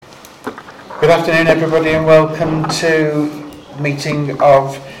Good afternoon everybody and welcome to the meeting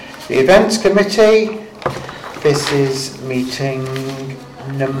of the Events Committee. This is meeting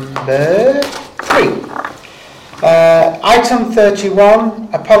number 3. Item 31,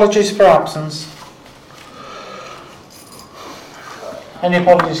 apologies for absence. Any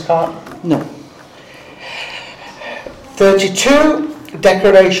apologies, Clark? No. 32,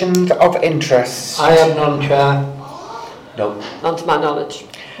 declarations of interest. I have none, Chair. No. None to my knowledge.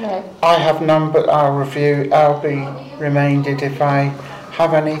 No. I have none, but I'll be reminded if I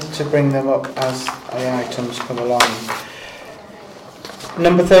have any to bring them up as the items come along.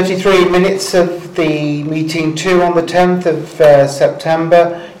 Number 33, minutes of the meeting 2 on the 10th of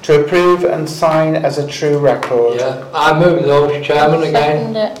September to approve and sign as a true record. Yeah, I move those, Chairman,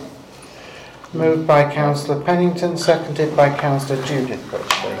 again. Second it. Moved by Councillor Pennington, seconded by Councillor Judith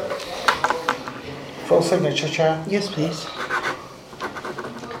Butchley. Full signature, Chair? Yes, please.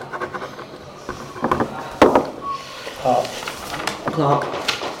 Clark. Do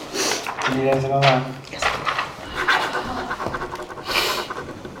you need anything on that? Yes.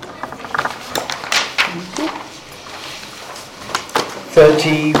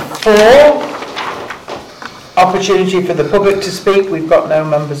 34, opportunity for the public to speak. We've got no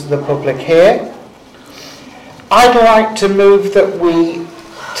members of the public here. I'd like to move that we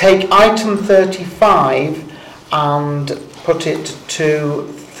take item 35 and put it to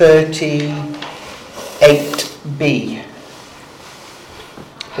 38B.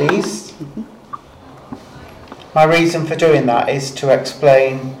 Please. My reason for doing that is to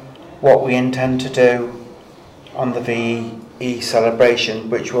explain what we intend to do on the VE celebration,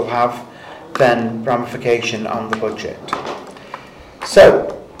 which will have then ramification on the budget.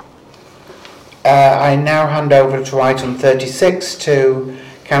 So, I now hand over to item 36 to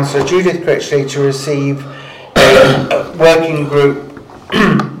Councillor Judith Critchley to receive a working group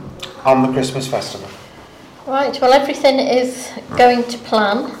on the Christmas festival. Right, well everything is going to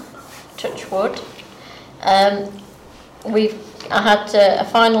plan, touch wood. I had a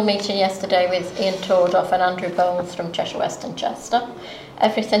final meeting yesterday with Ian Tordoff and Andrew Bowles from Cheshire West and Chester.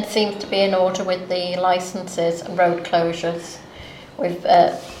 Everything seems to be in order with the licences and road closures.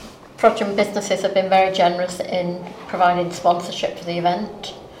 Frodsham businesses have been very generous in providing sponsorship for the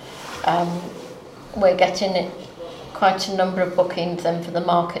event. We're getting quite a number of bookings in for the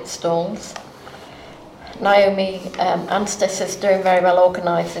market stalls. Naomi Anstis is doing very well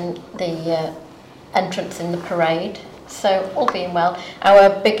organising the entrance in the parade. So all being well, our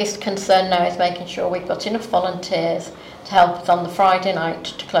biggest concern now is making sure we've got enough volunteers to help us on the Friday night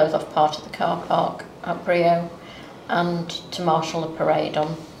to close off part of the car park at Brio and to marshal the parade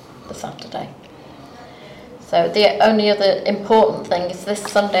on the Saturday. So the only other important thing is this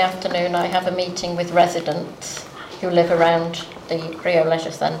Sunday afternoon I have a meeting with residents who live around the Brio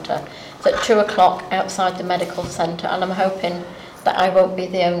Leisure Centre. It's at 2 o'clock outside the medical centre, and I'm hoping that I won't be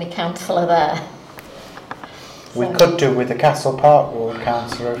the only councillor there. We could do with the Castle Park Ward,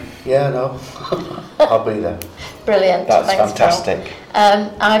 Councillor. Yeah, no, I'll be there. Brilliant. That's thanks, fantastic.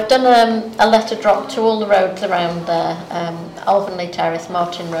 I've done a letter drop to all the roads around there, Alvanley Terrace,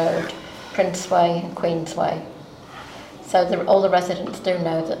 Martin Road, Princeway and Queensway. So all the residents do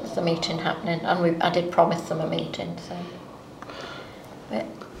know that there's a meeting happening, and I did promise them a meeting. So we're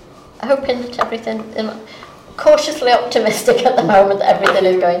hoping that everything, cautiously optimistic at the moment that everything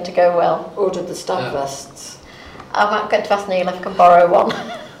is going to go well. Ordered the staff vests. I'm going to ask Neil if I can borrow one.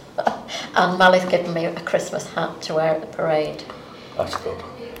 And Mally's given me a Christmas hat to wear at the parade. That's good.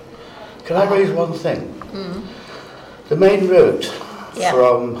 Can I raise one thing? The main route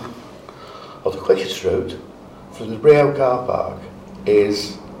or the quickest route from the Brio car park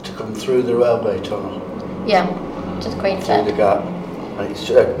is to come through the railway tunnel. Yeah, to the Queen's Through the Head. gap. And it's,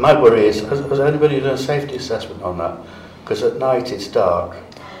 my worry is, has anybody done a safety assessment on that? Because at night it's dark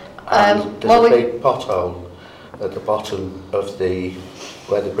and there's a big pothole at the bottom of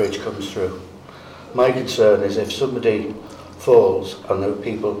where the bridge comes through. My concern is if somebody falls and there are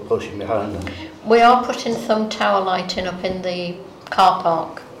people pushing behind them. We are putting some tower lighting up in the car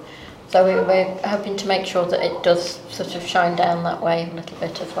park, so we're hoping to make sure that it does sort of shine down that way a little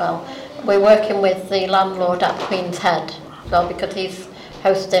bit as well. We're working with the landlord at Queen's Head as well, because he's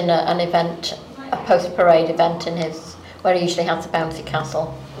hosting an event, a post-parade event where he usually has the bouncy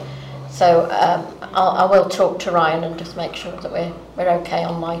castle. So I will talk to Ryan and just make sure that we're okay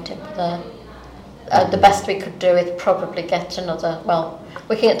on lighting there. The best we could do is probably get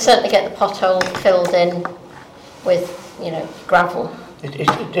we can certainly get the potholes filled in with, gravel.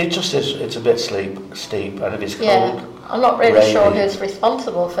 It just is, it's a bit steep and if it's cold. Yeah, I'm not really rainy. sure who's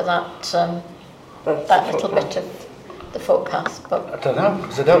responsible for that little bit of the footpath, but I don't know,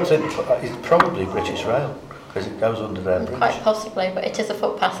 because I don't think it's probably British Rail, because it goes under their bridge. quite possibly, but it is a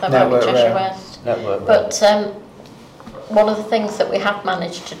footpath over Network Cheshire Rail. West. Network Rail. But one of the things that we have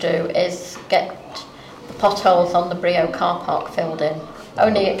managed to do is get the potholes on the Brio car park filled in.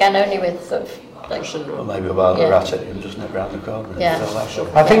 Only with sort of Or maybe while Yeah. they're at it, you'll just nip round the corner and Yeah. fill that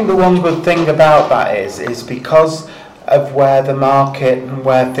up. I think the one good thing about that is because of where the market and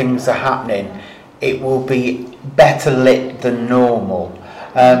where things are happening, it will be better lit than normal.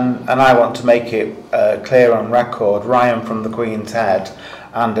 And I want to make it clear on record, Ryan from the Queen's Head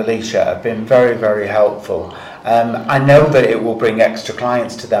and Alicia have been very, very helpful. I know that it will bring extra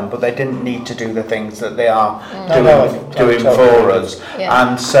clients to them, but they didn't need to do the things that they are doing for us. Yeah.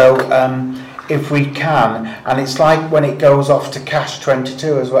 And so if we can, and it's like when it goes off to cash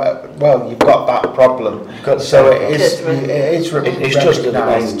 22 as well, you've got that problem. So it's It's just the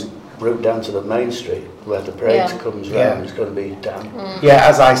recognised. main route down to the main street where the parade Yeah. comes Yeah. round. It's going to be damp. Yeah,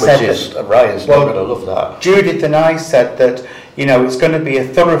 as I said, Which is, Ryan's not going to love that. Judith and I said that, you know, it's going to be a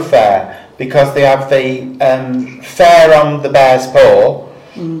thoroughfare because they have the fair on the Bear's Paw.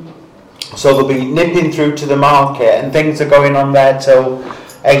 So they'll be nipping through to the market and things are going on there till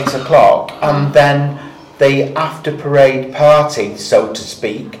 8 o'clock. And then the after parade party, so to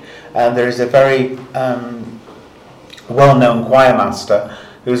speak, and there is a very well-known choir master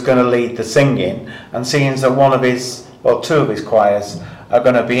who's going to lead the singing, and seeing that two of his choirs are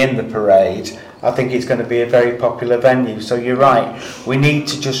going to be in the parade, I think it's going to be a very popular venue. So you're right, we need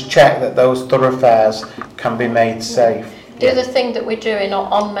to just check that those thoroughfares can be made safe. the other thing that we're doing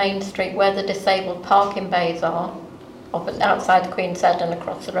on Main Street, where the disabled parking bays are, outside the Queen's Head and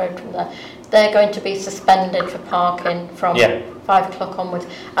across the road from there, they're going to be suspended for parking from 5 o'clock onwards,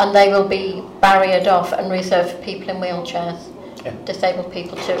 and they will be barriered off and reserved for people in wheelchairs, disabled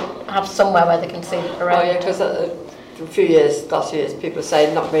people, to have somewhere where they can see the parade. Oh yeah, because for a few years, last years, people are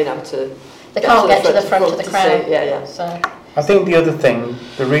saying not being able to. They can't get to the front of the to crowd. see. Yeah. So I think the other thing,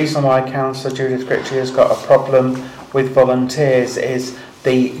 the reason why Councillor Judith Critchley has got a problem with volunteers is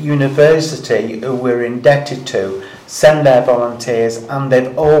the university, who we're indebted to, send their volunteers, and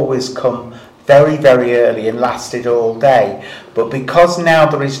they've always come very, very early and lasted all day. But because now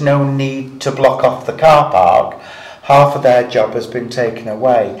there is no need to block off the car park, half of their job has been taken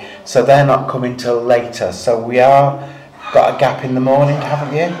away, so they're not coming till later. So we are got a gap in the morning,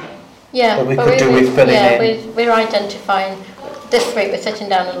 haven't you? yeah, But we but could do with filling in. we're identifying. This week we're sitting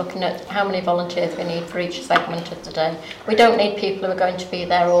down and looking at how many volunteers we need for each segment of the day. We don't need people who are going to be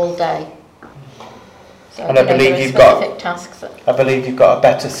there all day. So, And I believe there are you've got- specific tasks that, I believe you've got a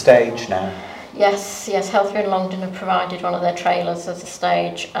better stage now. Yes, Healthcare in Longdon have provided one of their trailers as a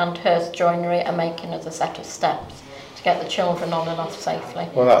stage, and Hurst Joinery are making us a set of steps to get the children on and off safely.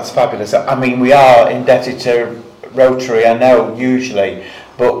 Well, that's fabulous. I mean, we are indebted to Rotary, I know, usually,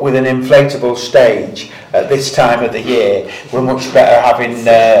 but with an inflatable stage at this time of the year, we're much better having...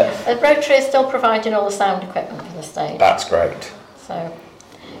 Rotary is still providing all the sound equipment for the stage. That's great. So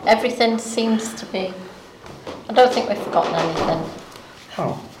everything seems to be... I don't think we've forgotten anything.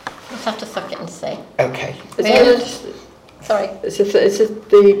 Oh, We'll just have to suck it and see. okay. Sorry. It's the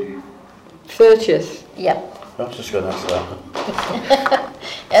 30th. Yeah. I was just going to ask that.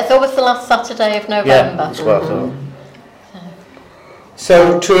 Yeah, it's always the last Saturday of November. That's what I thought.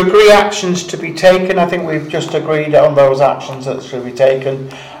 So to agree actions to be taken, I think we've just agreed on those actions that should be taken,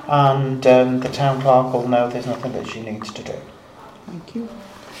 and the town clerk will know there's nothing that she needs to do. Thank you.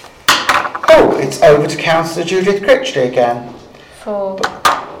 Oh, it's over to Councillor Judith Critchley again. For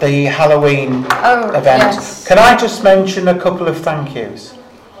The Halloween event. yes. Can I just mention a couple of thank yous?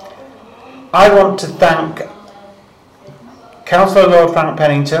 I want to thank Councillor Lord Frank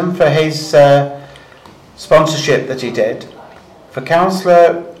Pennington for his sponsorship that he did, for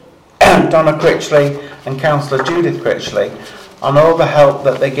Councillor Donna Critchley and Councillor Judith Critchley on all the help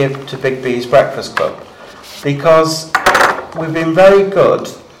that they give to Big B's Breakfast Club, because we've been very good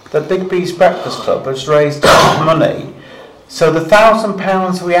that Big B's Breakfast Club has raised enough money. So the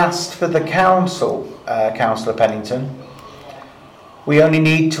 £1,000 we asked for the council, Councillor Pennington, we only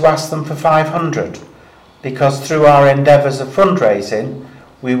need to ask them for 500, because through our endeavours of fundraising,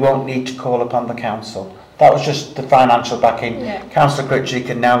 we won't need to call upon the council. That was just the financial backing. Yeah. Councillor Critchley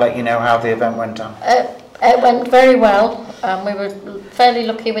can now let you know how the event went on. It went very well. We were fairly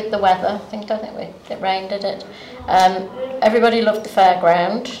lucky with the weather. Don't think it rained, did it? Everybody loved the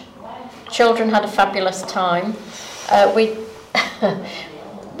fairground. Children had a fabulous time.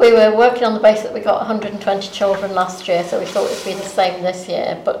 We were working on the basis that we got 120 children last year, so we thought it would be the same this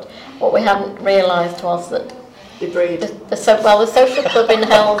year. But what we hadn't realised was that The breed. the social club in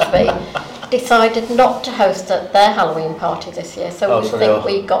Helsby decided not to host their Halloween party this year, so we think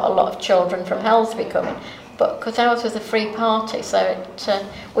we got a lot of children from Helsby coming. But because ours was a free party, so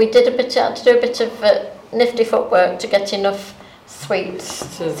we had to do a bit of nifty footwork to get enough sweets.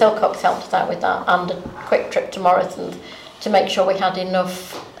 Silcox helped us out with that, and a quick trip to Morrison's to make sure we had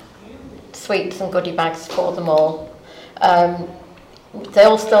enough sweets and goodie bags for them all. They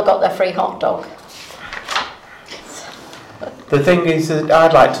all still got their free hot dog. The thing is that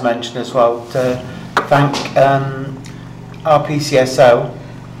I'd like to mention as well to thank our PCSO,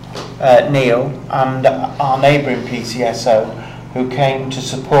 Neil, and our neighbouring PCSO who came to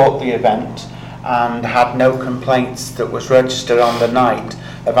support the event and had no complaints that was registered on the night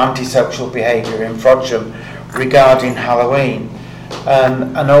of antisocial behaviour in Frodsham regarding Halloween.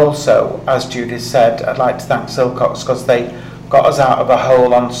 And also, as Judith said, I'd like to thank Silcox because they got us out of a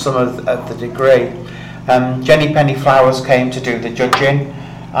hole on some of the degree. Jenny Penny Flowers came to do the judging,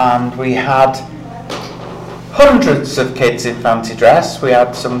 and we had hundreds of kids in fancy dress. We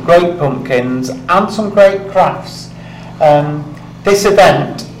had some great pumpkins and some great crafts. This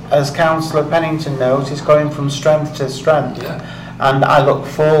event, as Councillor Pennington knows, is going from strength to strength, and I look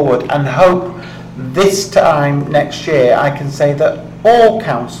forward and hope this time next year I can say that all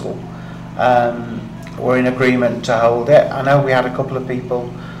council were in agreement to hold it. I know we had a couple of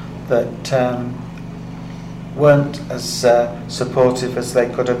people that weren't as supportive as they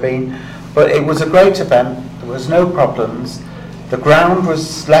could have been, but it was a great event. There was no problems. The ground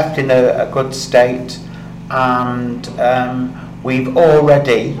was left in a good state, and we've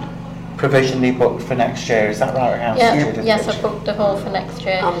already provisionally booked for next year. Is that right, Councillor? Yes, I booked the hall for next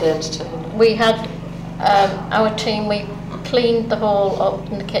year. And the entertainment. We had our team, we cleaned the hall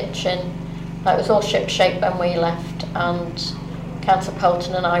up in the kitchen. It was all ship-shape when we left, and Councillor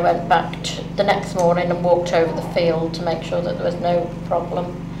Polton and I went back the next morning and walked over the field to make sure that there was no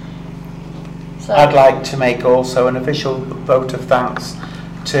problem. So I'd like to make also an official vote of thanks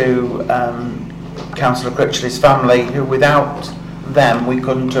to Councillor Critchley's family, who without them we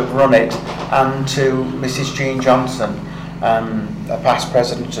couldn't have run it, and to Mrs. Jean Johnson, a past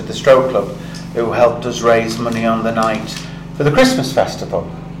president of the Stroke Club, who helped us raise money on the night for the Christmas festival.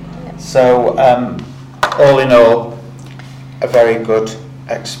 So all in all, a very good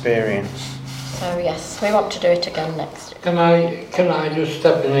experience. So yes, we want to do it again next year. Can I just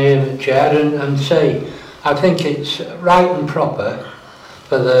step in here, Chair, and say I think it's right and proper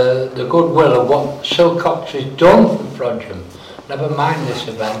for the goodwill of what Silcox has done for Frodsham. Never mind this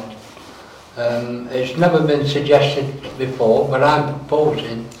event. It's never been suggested before, but I'm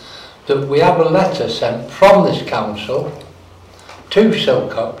proposing that we have a letter sent from this council to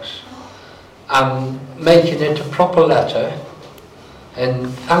Silcox and making it a proper letter and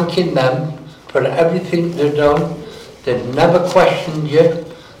thanking them for everything they've done. They've never questioned you,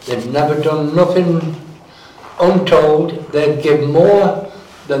 they've never done nothing untold. They've given more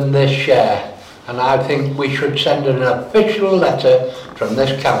than their share, and I think we should send an official letter from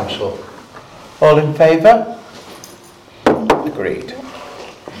this council. All in favour? Agreed.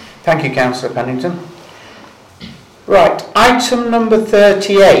 Thank you, Councillor Pennington. Right, item number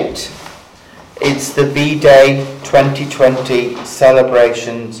 38. It's the B-Day 2020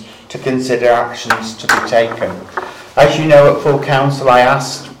 celebrations to consider actions to be taken. As you know, at full council I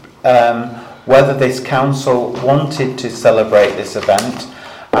asked whether this council wanted to celebrate this event,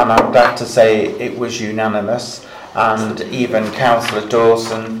 and I'm glad to say it was unanimous, and even Councillor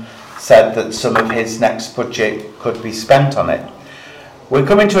Dawson said that some of his next budget could be spent on it. We're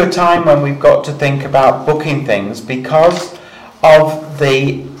coming to a time when we've got to think about booking things because of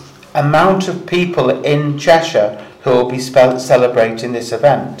the amount of people in Cheshire who will be celebrating this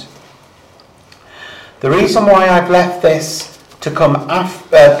event. The reason why I've left this to come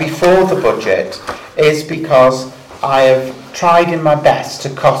before the budget is because I have tried in my best to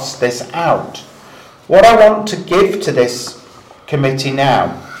cost this out. What I want to give to this committee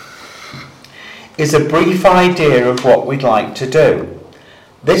now is a brief idea of what we'd like to do.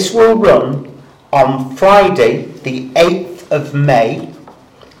 This will run on Friday the 8th of May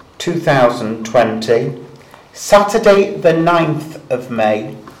 2020, Saturday the 9th of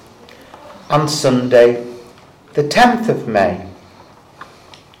May and Sunday the 10th of May.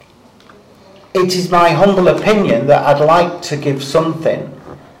 It is my humble opinion that I'd like to give something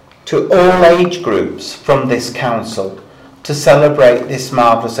to all age groups from this council to celebrate this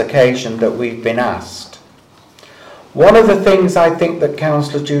marvellous occasion that we've been asked. One of the things I think that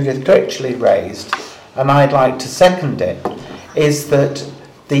Councillor Judith Critchley raised, and I'd like to second it, is that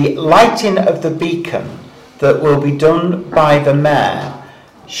the lighting of the beacon that will be done by the Mayor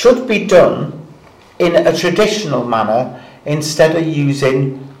should be done in a traditional manner instead of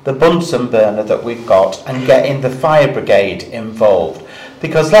using the Bunsen burner that we've got and getting the fire brigade involved.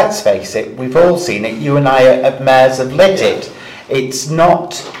 Because let's face it, we've all seen it, you and I at mayors have lit it. It's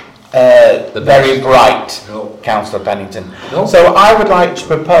not very bright, No. Councillor Pennington. No. So I would like to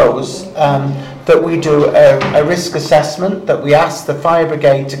propose that we do a risk assessment, that we ask the fire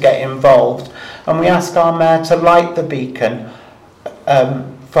brigade to get involved, and we ask our mayor to light the beacon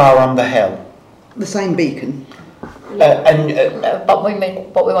far on the hill. The same beacon. But we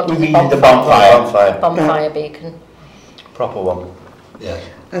wanted We the needed the bonfire beacon Proper one. Yes.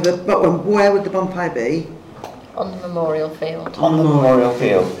 But where would the bonfire be? on the memorial field. On the memorial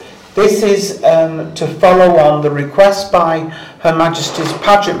field. This is to follow on the request by Her Majesty's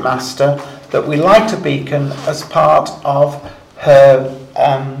Pageant Master that we light a beacon as part of her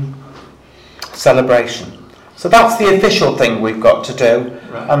celebration. So that's the official thing we've got to do,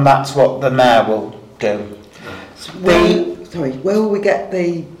 Right. and that's what the mayor will do. Where will we get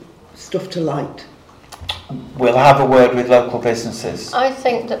the stuff to light? We'll have a word with local businesses. I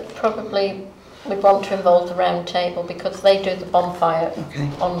think that probably we'd want to involve the round table because they do the bonfire Okay.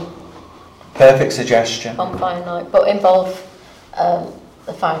 on Perfect suggestion. bonfire night, but involve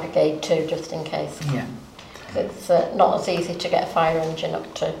the fire brigade too, just in case. Yeah. It's not as easy to get a fire engine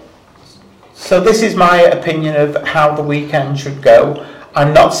up to. So this is my opinion of how the weekend should go.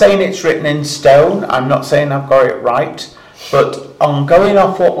 I'm not saying it's written in stone, I'm not saying I've got it right, but on going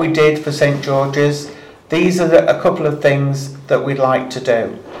off what we did for St George's, these are a couple of things that we'd like to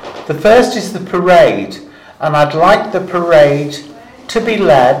do. The first is the parade, and I'd like the parade to be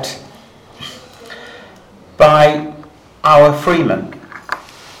led by our freemen.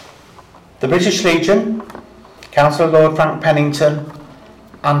 The British Legion, Councillor Lord Frank Pennington,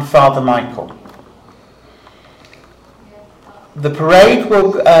 and Father Michael. The parade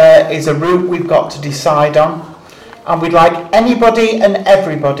is a route we've got to decide on, and we'd like anybody and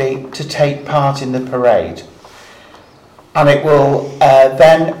everybody to take part in the parade. And it will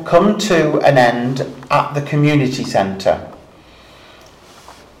then come to an end at the community centre.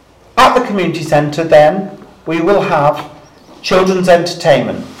 At the community centre then, we will have children's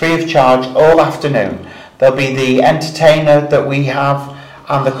entertainment, free of charge, all afternoon. There'll be the entertainer that we have,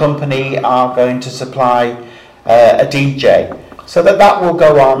 and the company are going to supply a DJ. So that will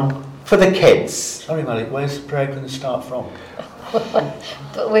go on for the kids. Sorry, Malik, where's the parade going to start from?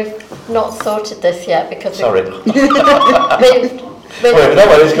 But we've not sorted this yet because Sorry. we've We know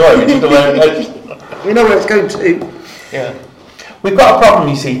where it's going, we just know where it is. We know where it's going to. Yeah. We've got a problem,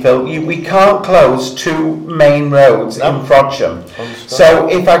 you see, Phil. We can't close two main roads in Frodsham. So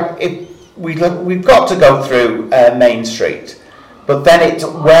we've got to go through Main Street, but then it's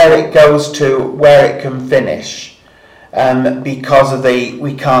where it goes to, where it can finish. Because of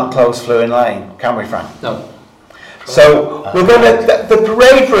we can't close Fluin Lane, can we, Frank? No. So we're going to the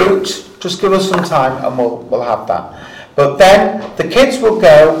parade route. Just give us some time, and we'll have that. But then the kids will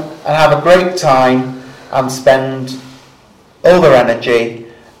go and have a great time and spend all their energy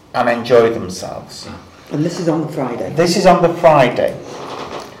and enjoy themselves. And this is on the Friday. This is on the Friday.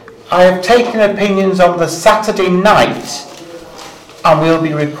 I have taken opinions on the Saturday night, and we'll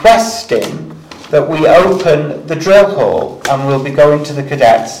be requesting that we open the drill hall, and we'll be going to the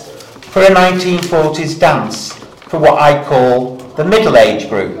cadets for a 1940s dance for what I call the middle age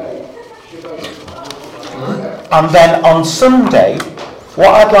group. And then on Sunday, what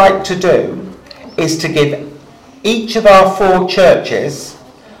I'd like to do is to give each of our 4 churches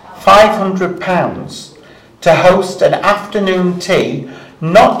 £500 to host an afternoon tea,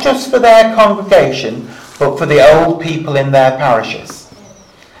 not just for their congregation, but for the old people in their parishes,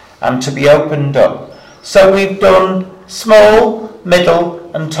 and to be opened up. So we've done small, middle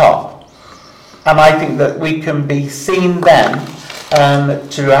and top. And I think that we can be seen then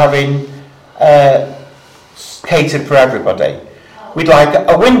to having catered for everybody. We'd like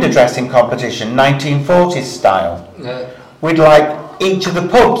a window dressing competition, 1940s style. We'd like each of the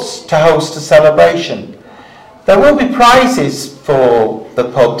pubs to host a celebration. There will be prizes for the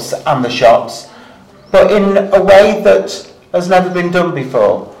pubs and the shops, but in a way that has never been done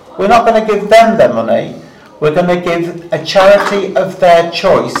before. We're not going to give them their money. We're going to give a charity of their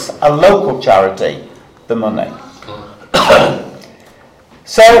choice, a local charity, the money.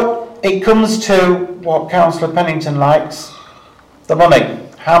 So it comes to what Councillor Pennington likes, the money,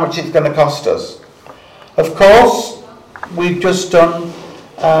 how much it's going to cost us. Of course, we've just done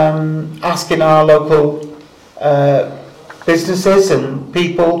asking our local businesses and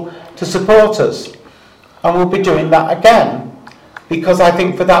people to support us. And we'll be doing that again, because I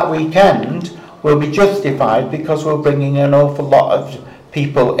think for that weekend we'll be justified, because we're bringing an awful lot of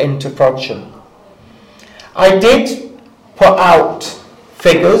people into Frodsham. I did put out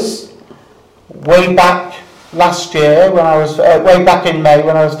figures way back last year when I was way back in May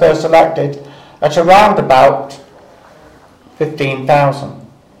when I was first elected at around about 15,000.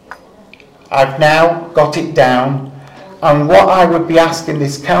 I've now got it down, and what I would be asking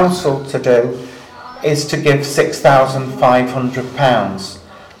this council to do is to give £6,500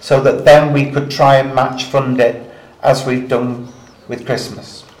 so that then we could try and match fund it as we've done with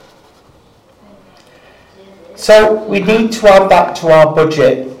Christmas. So we need to add that to our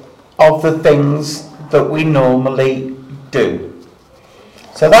budget of the things that we normally do.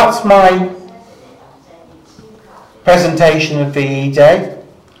 So that's my presentation of VE Day.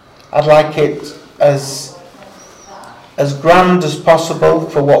 I'd like it as grand as possible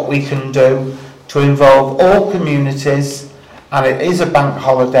for what we can do to involve all communities, and it is a bank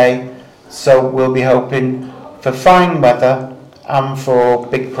holiday, so we'll be hoping for fine weather and for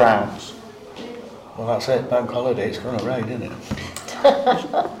big crowds. Well, that's it, bank holiday, it's going to rain, isn't it?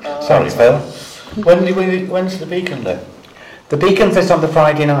 Sorry, Phil. When's the beacon lit? The beacon is on the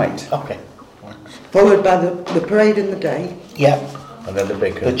Friday night. Okay. Followed by the parade in the day. Yeah. And then the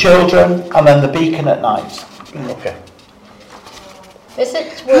beacon. The children, and then the beacon at night. Okay. Is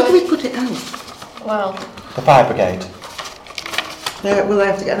it How do we worth, put it out? well, The fire brigade. Will they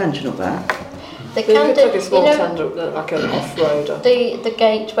have to get an engine up there? they They can could do, take a small you know, tender up there, like an off-roader. the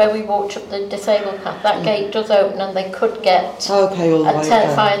gate where we walked up the disabled path, that gate does open and they could get Okay, all the a way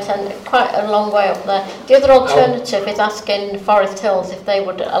down. fire tender quite a long way up there. The other alternative is asking Forest Hills if they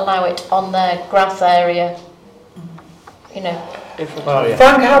would allow it on their grass area. You know, Oh, yeah.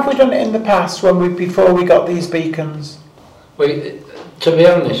 Frank, have we done it in the past before we got these beacons? To be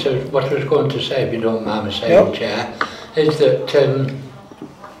honest, what I was going to say, if you don't mind me saying, Yep. Chair, is that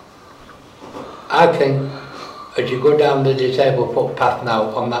I think as you go down the disabled footpath now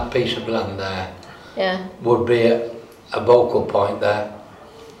on that piece of land there, yeah, would be a vocal point there.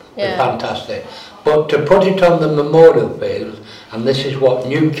 Be yeah. fantastic. But to put it on the memorial field, and this is what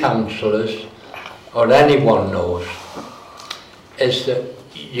new councillors or anyone knows, is that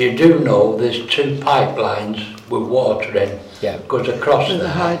you do know there's 2 pipelines with water in, goes across With there.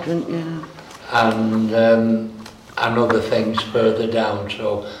 the hydrant, yeah. And other things further down.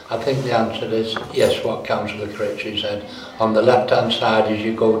 So I think the answer is yes, what Councillor Critchley said. On the left-hand side as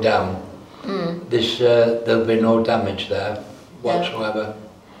you go down, there'll be no damage there whatsoever.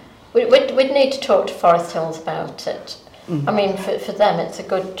 We'd need to talk to Forest Hills about it. I mean, for them it's a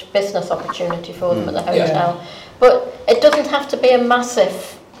good business opportunity for them at the hotel. Yeah. But it doesn't have to be a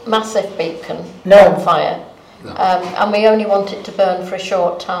massive beacon No. on fire. No. And we only want it to burn for a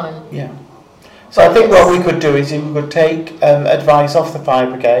short time. Yeah. So I think what we could do is we could take advice off the fire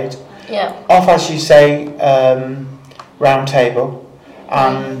brigade, Yeah. off, as you say, round table,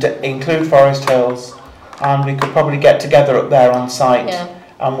 and include Forest Hills, and we could probably get together up there on site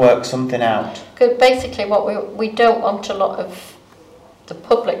and work something out. Because basically what we don't want a lot of the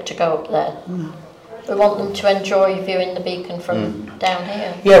public to go up there. We want them to enjoy viewing the beacon from down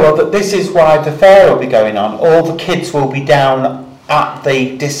here. Yeah, well, this is why the fair will be going on. All the kids will be down at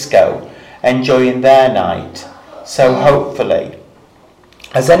the disco enjoying their night. So hopefully.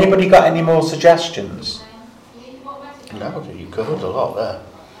 Has anybody got any more suggestions? No, you covered a lot there.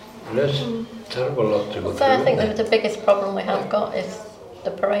 There's a terrible lot to go So I think through. the biggest problem we have got is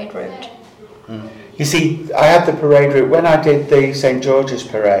the parade route. You see, I had the parade route when I did the St George's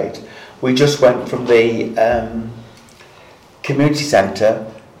parade. We just went from the community centre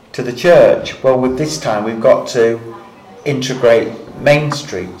to the church. Well, with this time we've got to integrate Main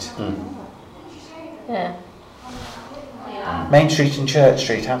Street. Yeah, Main Street and Church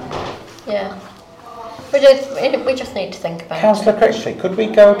Street, haven't we? yeah. We just need to think about Councillor Critchley, could we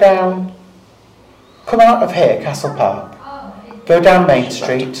go down, come out of here, Castle Park, go down Main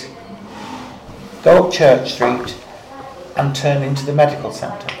Street, go up Church Street and turn into the medical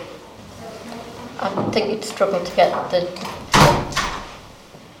centre? I think you'd struggle to get the...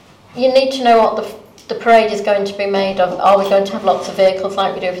 You need to know what the parade is going to be made of. Are we going to have lots of vehicles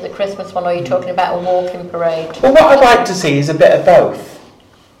like we do for the Christmas one, or are you talking about a walking parade? Well, what I'd like to see is a bit of both.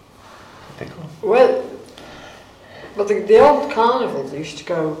 Well, the old carnival used to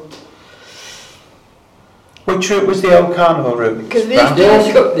go... Which route was the old carnival route? Because these Brand- days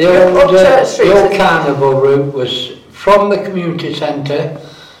you got up Church Street. The old carnival route was from the community centre,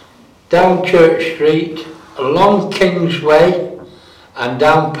 down Church Street, along Kingsway and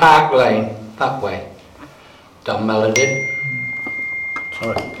down Park Lane, that way. Down Melody.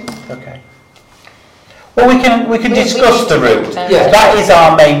 Sorry. Okay. Well, we can discuss the route. Yeah. That is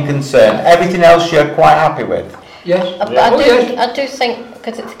our main concern. Everything else you're quite happy with. Yes. But I do think,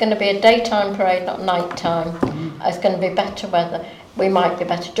 because it's going to be a daytime parade, not nighttime, it's going to be better whether we might be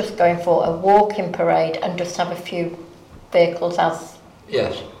better just going for a walking parade and just have a few vehicles as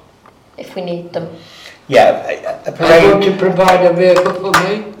Yes. if we need them. Yeah, a Are you going parade. to provide a vehicle for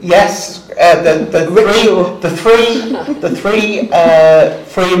me? Yes, the three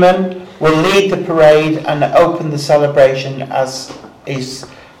freemen will lead the parade and open the celebration as is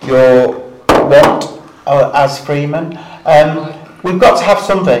your want as freemen. We've got to have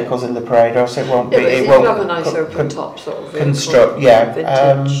some vehicles in the parade, or else it won't Yeah, be. but It you won't have a nice open top sort of vehicle. construct. Yeah.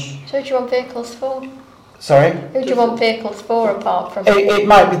 Vintage. So who do you want vehicles for? Sorry. Who do you want vehicles for apart from? It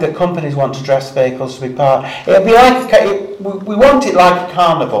might be that companies want to dress vehicles to be part. It'll be like we want it like a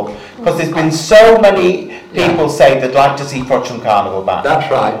carnival, because there's been so many people say they'd like to see Frodsham Carnival back.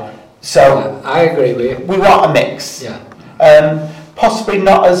 That's right. So I agree with you. we want a mix. Yeah. Possibly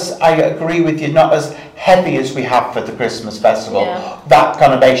not as, I agree with you, not as heavy as we have for the Christmas festival. Yeah. That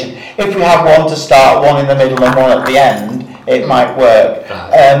conurbation. If we have one to start, one in the middle, and one at the end, it might work.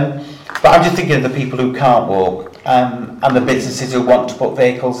 Right. But I'm just thinking of the people who can't walk, and the businesses who want to put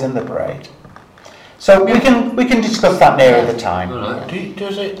vehicles in the parade. So we can discuss that nearer the time. All right.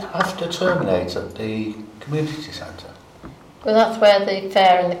 Does it have to terminate at the community centre? Well, that's where the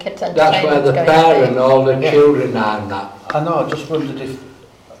fair and the kids' That's where entertainment's the going fair to and be. all the children are and that. I know, I just wondered if,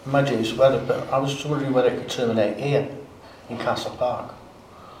 imagine it's whether, but I was just wondering whether it could terminate here, in Castle Park.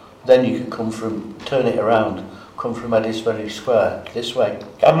 Then you could turn it around, come from Edisbury Square, this way.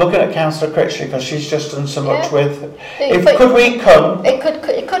 I'm looking at Councillor Critchley because she's just done so much Yeah. with. But Could we come? It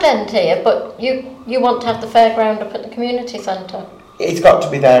could end here, but you want to have the fairground up at the community centre. It's got to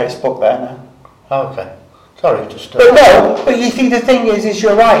be there. It's booked there now. Okay, sorry, just... But no, but you see the thing is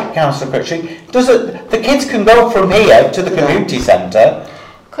you're right, Councillor Critchley. The kids can go from here to the community centre.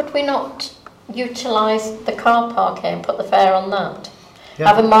 Could we not utilise the car park here and put the fair on that? Yeah.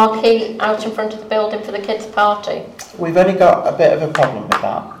 Have a marquee out in front of the building for the kids' party? We've only got a bit of a problem with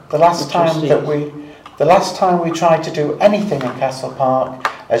that. The last time we tried to do anything in Castle Park,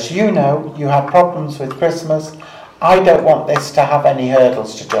 as you know, you had problems with Christmas. I don't want this to have any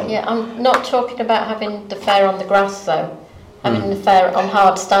hurdles to jump. Yeah, I'm not talking about having the fair on the grass though. Having the fair on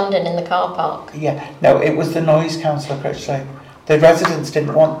hard standing in the car park. Yeah, no, it was the noise, Councillor Critchley. The residents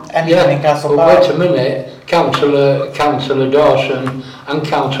didn't want anything in Castle but Park. wait a minute, Councillor Dawson and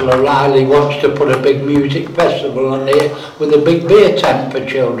Councillor Riley wants to put a big music festival on here with a big beer tent for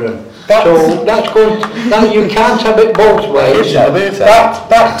children. So that's good. You can't have it both ways. No,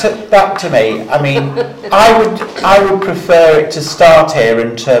 that to me, I mean, I would prefer it to start here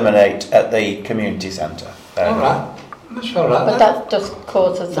and terminate at the community centre. All right, that's all right. But that just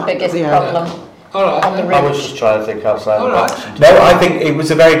causes the biggest problem All right. on the I was route. just trying to think outside All the right. box. No, I think it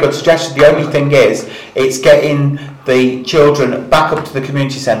was a very good suggestion. The only thing is, it's getting the children back up to the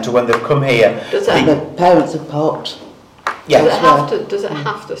community centre when they've come here. Does And it, the parents have parked. Yeah. does it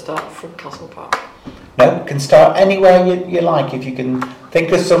have to start from Castle Park? No, can start anywhere you like if you can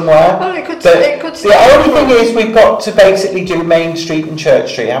think of somewhere. Well, it could The start only from- thing is we've got to basically do Main Street and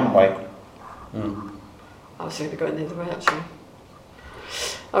Church Street, haven't we? I was thinking of going the other way actually.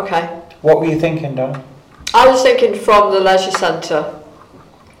 Okay. What were you thinking, Don? I was thinking from the leisure centre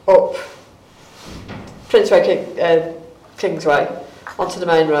up Kingsway, onto the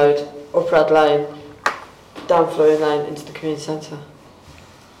main road, up Red Lane, down Fleury Lane into the community centre.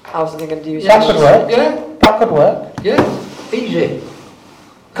 I was thinking of using That could work. Yeah, That could work. yeah, easy.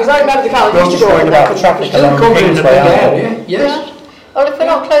 because I remember the car We're used to just go worried on about there. the traffic Still along covering a big Kingsway, aren't we? area, yes. Well, if we're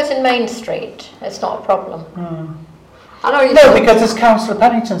not closing Main Street, it's not a problem. I know you No, don't- because as Councillor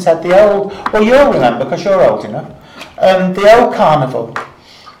Pennington said, well, you'll remember because you're old enough, the old carnival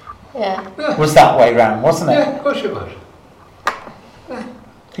Yeah. was that way round, wasn't it? Yeah, of course it was.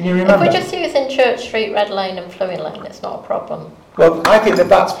 Can you If remember? we're just using Church Street, Red Lane and Fleury Lane, it's not a problem. Well, I think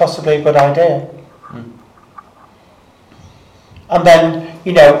that's possibly a good idea. And then,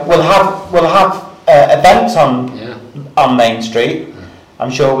 we'll have events on Main Street. I'm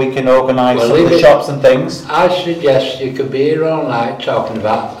sure we can organise Well, some of leave the it- shops and things. I suggest you could be here all night talking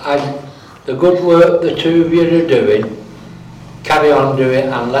about the good work the two of you are doing. Carry on doing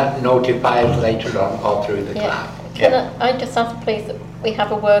and notify us later on or through the Yeah. cloud. Can I just ask please that we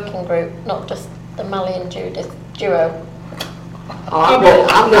have a working group, not just the Mally and Judith duo?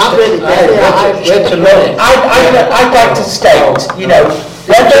 I'm just really Hey, wait a minute. I'd like to state,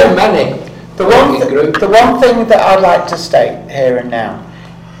 There's too many. the working group. one thing that I'd like to state here and now,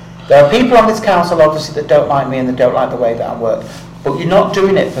 there are people on this council obviously that don't like me and that don't like the way that I work, but you're not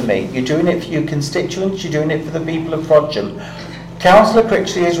doing it for me, you're doing it for your constituents, you're doing it for the people of Frodsham. Councillor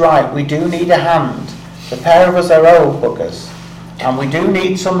Critchley is right, we do need a hand. The pair of us are old buggers and we do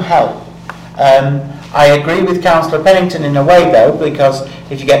need some help. I agree with Councillor Pennington in a way though, because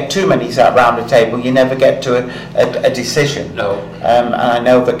if you get too many sat round a table, you never get to a decision. No. And I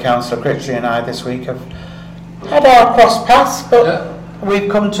know that Councillor Critchley and I this week have had our cross paths, but we've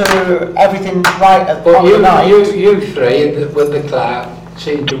come to everything right at the night. You three with the clerk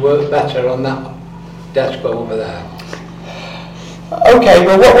seem to work better on that desk over there. Okay,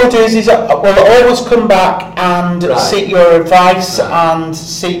 well what we'll do is we'll always come back and seek your advice and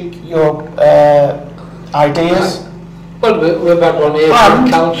seek your ideas. Right. Well, we've had one here from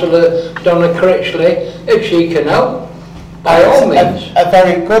Councillor Donna Critchley. If she can help, by all means. A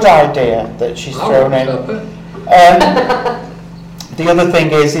very good idea that she's thrown in. The other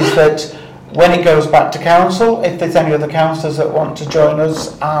thing is that when it goes back to council, if there's any other councillors that want to join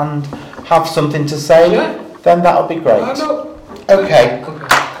us and have something to say, then that'll be great. Okay.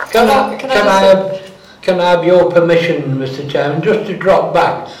 Can I have your permission, Mr. Chairman, just to drop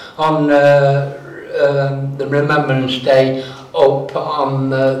back on the Remembrance Day up on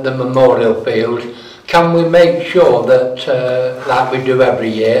the memorial field? Can we make sure that, like we do every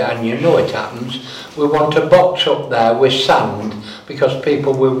year, and you know it happens, we want a box up there with sand, because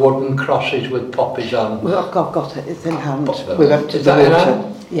people with wooden crosses with poppies on. Well, I've got it, it's in hand. We went to the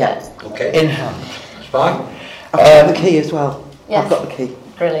water. Yeah. Okay. In hand. That's fine. I've got the key as well. Yes. I've got the key.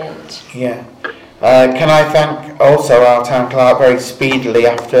 Brilliant. Yeah. Can I thank also our town clerk very speedily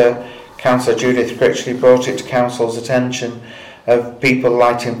after Councillor Judith Critchley brought it to council's attention of people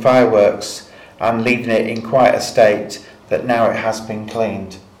lighting fireworks and leaving it in quite a state that now it has been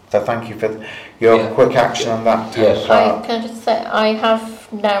cleaned. So thank you for your quick action on that. Yes. Can I just say, I have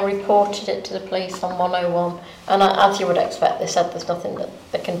now reported it to the police on 101, and as you would expect, they said there's nothing that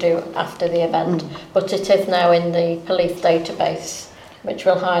they can do after the event, but it is now in the police database, which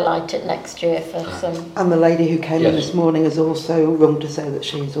will highlight it next year for some... And the lady who came in this morning has also rung to say that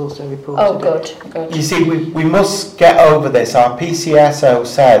she's also reported Oh, good, it. good. You see, we must get over this. Our PCSO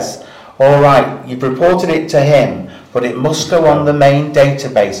says, all right, you've reported it to him, but it must go on the main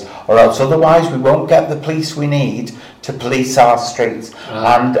database, or else otherwise we won't get the police we need to police our streets.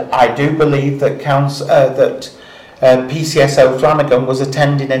 And I do believe that PCSO Flanagan was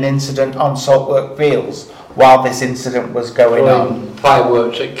attending an incident on Saltwork Fields while this incident was going on.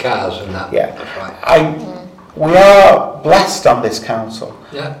 Fireworks at cars and that. Yeah. That's right. We are blessed on this council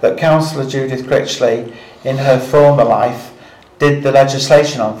that Councillor Judith Critchley, in her former life, did the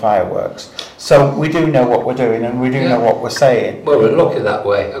legislation on fireworks. So we do know what we're doing and we do know what we're saying. Well, we're lucky that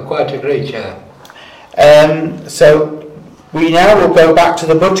way. I quite agree, Chair. So we now will go back to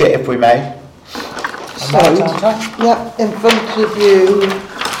the budget, if we may. So, yeah, in front of you, I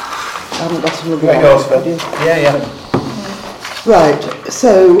haven't got another one. Yours, Phil. Yeah. Right,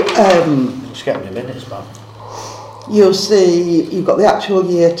 so Just get me the minutes, man. you'll see you've got the actual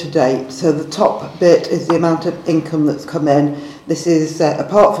year to date. So the top bit is the amount of income that's come in. This is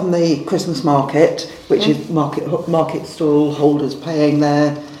apart from the Christmas market, which is market stall holders paying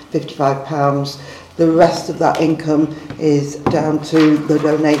their £55. The rest of that income is down to the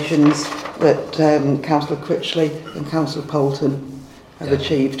donations that Councillor Critchley and Councillor Poulton have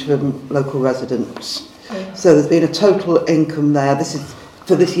achieved from local residents. So there's been a total income there. This is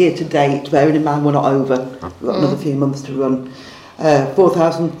for this year to date, bearing in mind we're not over. We've got another few months to run.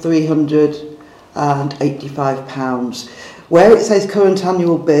 £4,385. Where it says current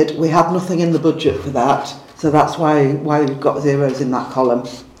annual bid, we have nothing in the budget for that. So that's why we've got zeros in that column.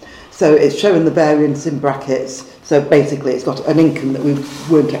 So it's showing the variance in brackets. So basically it's got an income that we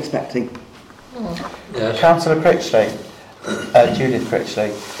weren't expecting. Yes. Councillor Critchley, Judith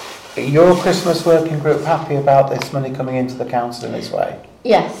Critchley, your Christmas working group happy about this money coming into the council in this way?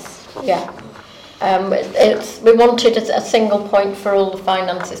 Yes, yeah. We wanted a single point for all the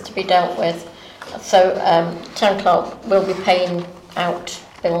finances to be dealt with. So Town Clerk will be paying out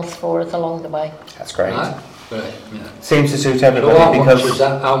bills for us along the way. That's great. Right. Great. Yeah. Seems to suit everybody So because...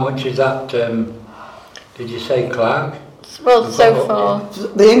 how much is that did you say, Clark? Well, so far...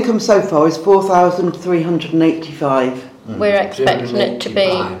 The income so far is 4,385. We're expecting it to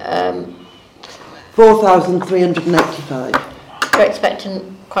be... 4,385. We're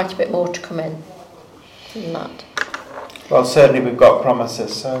expecting quite a bit more to come in than that. Well, certainly we've got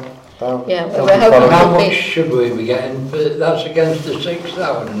promises, so... Yeah, we're hoping How much should we be getting? That's against the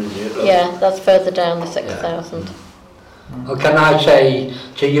 6,000, is it? Yeah, that's further down the 6,000. Well, can I say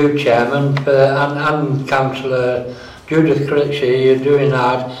to you, Chairman, and Councillor Judith Critchley, you're doing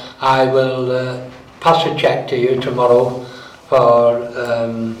hard. I will pass a cheque to you tomorrow for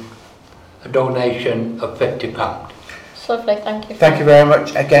a donation of £50. It's lovely, thank you. Thank you very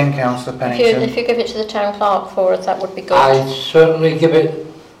much again, Councillor Pennington. If you give it to the Town Clerk for us, that would be good. I certainly give it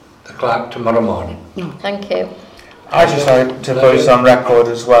the clerk tomorrow morning. Thank you. I just like to voice on record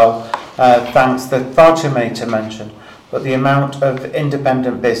as well, thanks, the far too many to mention, but the amount of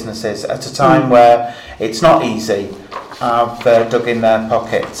independent businesses at a time where it's not easy have dug in their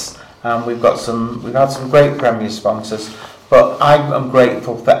pockets. We've had some great Premier sponsors, but I am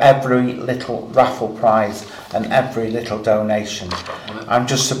grateful for every little raffle prize and every little donation. I'm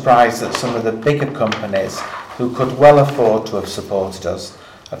just surprised that some of the bigger companies who could well afford to have supported us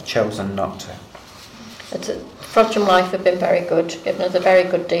have chosen not to. Frodsham Life have been very good, given us a very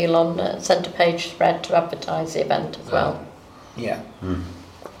good deal on centre page spread to advertise the event as well. Yeah.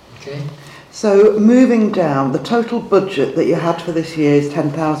 Okay. So moving down, the total budget that you had for this year is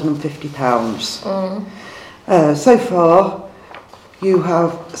 £10,050. So far, you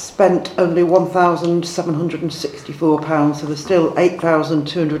have spent only £1,764, so there's still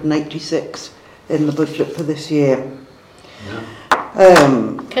 £8,286 in the budget for this year. Yeah.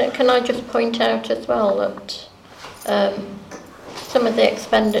 Can I just point out as well that some of the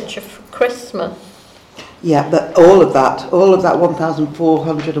expenditure for Christmas Yeah, but all of that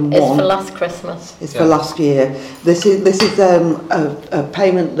 1,401 is for last Christmas. is for last year. This is a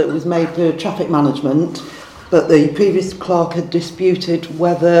payment that was made for traffic management, but the previous clerk had disputed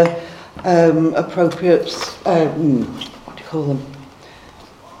whether appropriate what do you call them?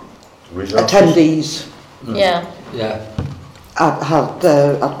 Resources. Attendees Yeah.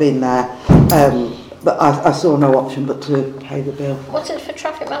 had been there. But I saw no option but to pay the bill. Was it for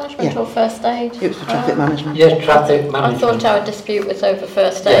traffic management Yeah. or first aid? It was for traffic management. Yes, traffic I management. thought our dispute was over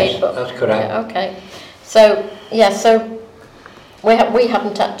first aid, Yes, but that's correct. yeah, okay. So we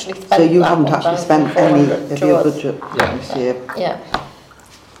haven't actually spent. So you that haven't actually spent any of your towards- budget Yeah. this year. Yeah.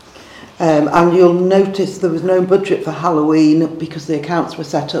 And you'll notice there was no budget for Halloween because the accounts were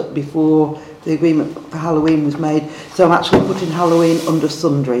set up before the agreement for Halloween was made. So I'm actually putting Halloween under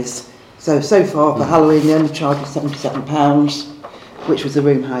sundries. So far for Halloween the only charge was £77, which was the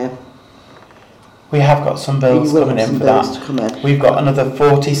room hire. We have got some bills You will coming have in some for bills that. to come in. We've got another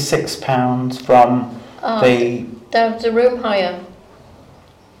 £46 from the... The room hire,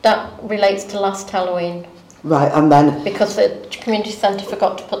 that relates to last Halloween Right, and then because the community centre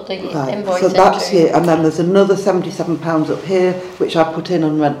forgot to put the invoice so that's into. here, and then there's another £77 up here, which I put in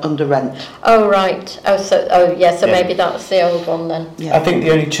under rent. Oh right. So Yeah. maybe that's the old one then. Yeah. I think the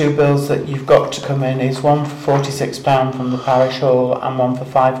only two bills that you've got to come in is one for £46 from the parish hall and one for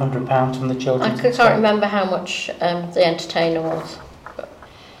 £500 from the children's I can't hospital. remember how much the entertainer was. But,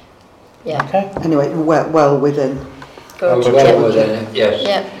 yeah. Okay. Anyway, well within. Good. Well within it, yes.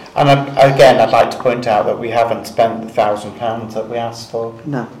 Yeah. And again, I'd like to point out that we haven't spent the £1,000 that we asked for.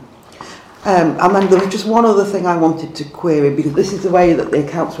 No. And then there was just one other thing I wanted to query, because this is the way that the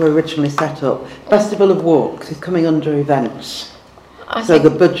accounts were originally set up. Festival of Walks is coming under events. So the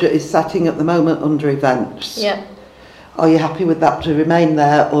budget is setting at the moment under events. Yeah. Are you happy with that to remain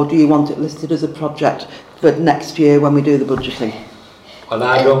there, or do you want it listed as a project for next year when we do the budgeting? Well,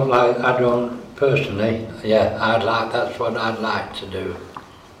 I don't personally, that's what I'd like to do.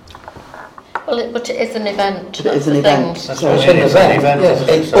 Well, but it is an event. It is an that's the event. thing. So It's an event, yes.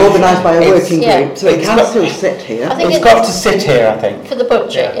 it's organised by a working yeah. group, so it can still sit here. I think It's got to sit here, I think. for the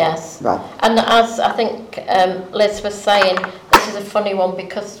budget, yes. Right. And as I think Liz was saying, this is a funny one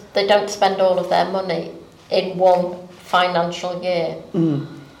because they don't spend all of their money in one financial year.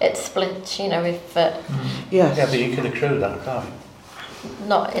 It's split, if Yes. Yeah, but you can accrue that, can't you?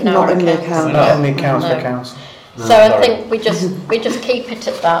 not in Not our in the accounts. account. Not only accounts No. for council. So I think we just keep it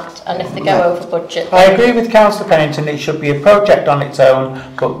at that, and if they go over budget, I agree with Councillor Pennington, it should be a project on its own,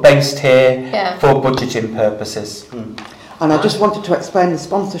 but based here Yeah. for budgeting purposes. And I just wanted to explain the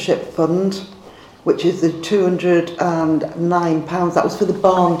sponsorship fund, which is the £209. That was for the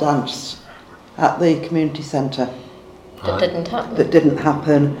barn dance at the community centre. that didn't happen. That didn't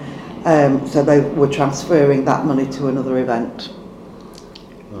happen, so they were transferring that money to another event.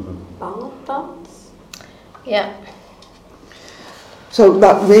 Yeah. So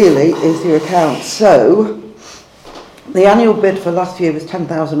that really is your account. So the annual bid for last year was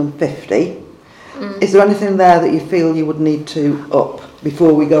 £10,050. Is there anything there that you feel you would need to up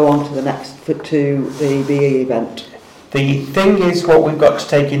before we go on to the next to the BE event? The thing is, what we've got to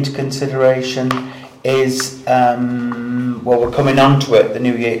take into consideration is, we're coming on to it, the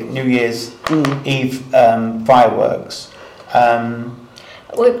New Year's Eve fireworks.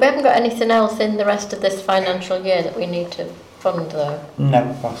 We haven't got anything else in the rest of this financial year that we need to fund, though. No,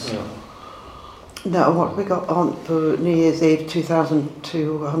 boss. No, what have we got on for New Year's Eve?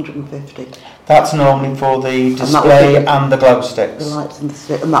 2,250. That's normally for the And that display will be and the glow sticks. the lights and the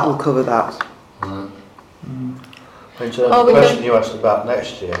stick, and that will cover that. In terms of the question you asked about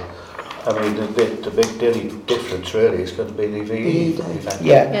next year, I mean, the big difference really is going to be the VE event.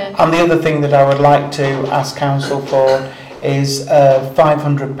 Yeah, and the other thing that I would like to ask council for is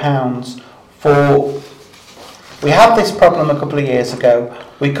 £500 for... We had this problem a couple of years ago.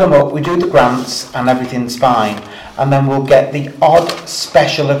 We come up, we do the grants and everything's fine, and then we'll get the odd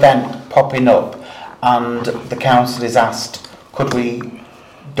special event popping up, and the council is asked, could we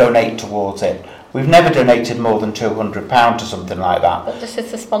donate towards it? We've never donated more than £200 to something like that. But this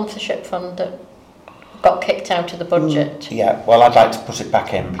is the sponsorship fund that got kicked out of the budget. Yeah, well, I'd like to put it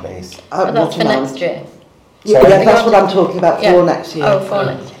back in, please. But that's for next year. Yeah, that's what I'm talking about for next year. Oh, for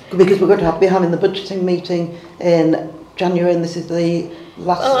next year. Because we're going to be having the budgeting meeting in January, and this is the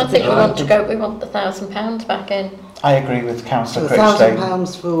last. Well, I think we want the £1,000 back in. I agree with Councillor So Critchley.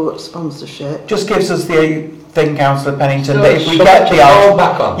 £1,000 for sponsorship. Just gives us the thing, Councillor Pennington, So that if we get the all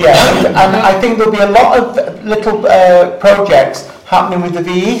back on. Yeah, and I think there'll be a lot of little projects happening with the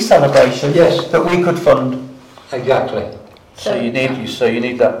VE celebration that we could fund. Exactly. So you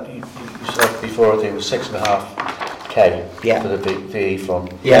need that. You said before, I think it was 6.5k for the VE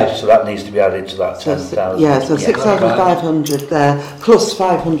fund. Yeah. So that needs to be added to that 10,000. Yeah, so 6,500 there, plus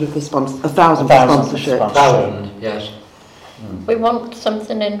 500 for 1,000 for sponsorship. 1,000, yes. We want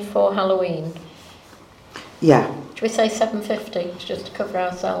something in for Halloween. Yeah. Should we say 750 just to cover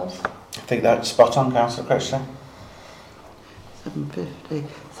ourselves? I think that's spot on, Councillor Critchley. 750.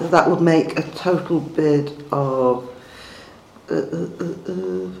 So that would make a total bid of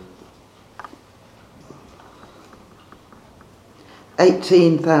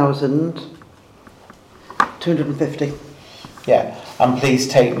 18,250. Yeah, and please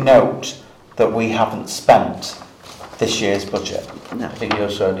take note that we haven't spent this year's budget. No. I think you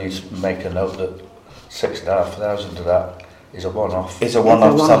also need to make a note that 6,500 of that is a one-off. It's a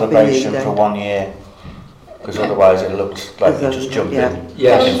one-off celebration for 1 year. Because otherwise it looks like you just jump in,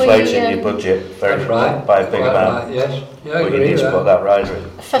 inflating your budget by a big amount. Right, yes, yeah, I But agree you need to with put that riser in.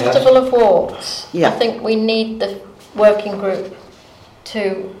 Festival of Walks. Yeah. I think we need the working group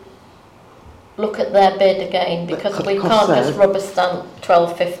to look at their bid again, because we can't just rubber stamp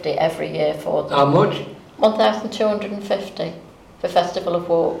 1250 every year for them. How much? 1,250 for Festival of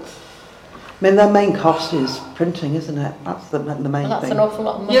Walks. I mean, their main cost is printing, isn't it? That's the main Well, that's thing. an awful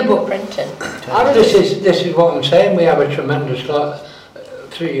lot of money for printing. This is what I'm saying. We have a tremendous lot.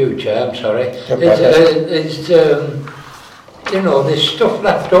 Through you, Chair. I'm sorry. You know, there's stuff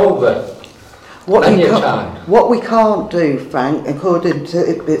left over. What we can't do, Frank, according to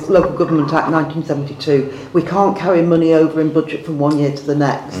it's Local Government Act 1972, we can't carry money over in budget from 1 year to the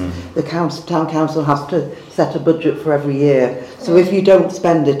next. The town council has to set a budget for every year. So if you don't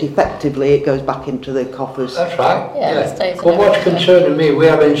spend it effectively, it goes back into the coffers. That's right. Yeah. It stays in But what's concerning me, we're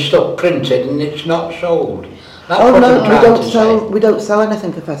having stuff printed and it's not sold. That's we don't sell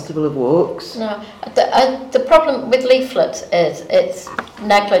anything for Festival of Walks. No, the problem with leaflets is it's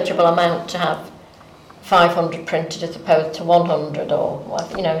negligible amount to have 500 printed as opposed to 100 or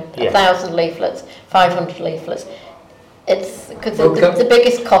whatever, 1,000 leaflets, 500 leaflets. It's because the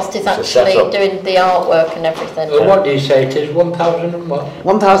biggest cost is actually doing the artwork and everything. Well, what do you say it is? 1,000 and what?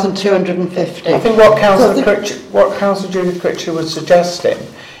 1,250. I think what Councillor Judith Critchley was suggesting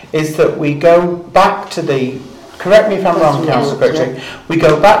is that we go back to the, correct me if I'm wrong, Councillor Critchley, we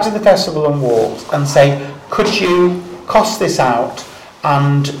go back to the Festival and Walks and say, could you cost this out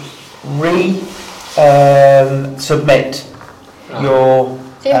and submit your...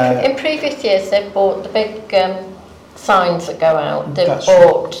 in previous years they've bought the big signs that go out, they've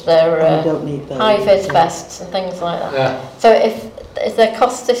bought their high-vis vests and things like that. Yeah. So if their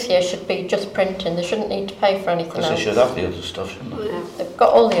cost this year should be just printing, they shouldn't need to pay for anything else. Because they should have the other stuff, shouldn't they? Yeah. They've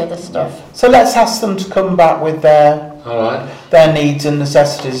got all the other stuff. Yeah. So let's ask them to come back with their needs and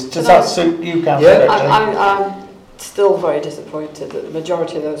necessities. Does that suit you, Councillor? I'm still very disappointed that the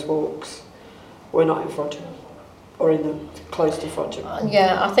majority of those walks were not in Frodsham or in the close to Frodsham.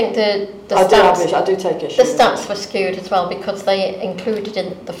 Yeah, I think the I stats. do take issue. The stats were skewed as well because they included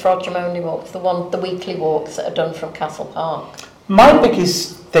in the Frodsham only walks the weekly walks that are done from Castle Park. My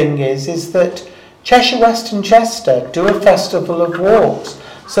biggest thing is that Cheshire West and Chester do a festival of walks,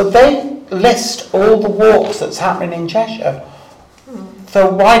 so they list all the walks that's happening in Cheshire. So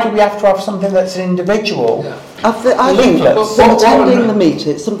why do we have to have something that's an individual? I think attending the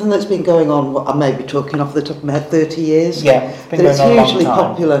meeting, it's something that's been going on, I may be talking off the top of my head, 30 years. Yeah, it's been going on a long time. It's hugely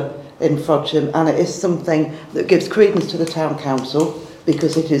popular in Frodsham, and it is something that gives credence to the town council,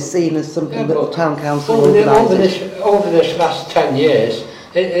 because it is seen as something that the town council organises. Over this last 10 years,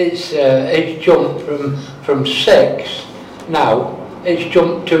 it's jumped from 6 now, it's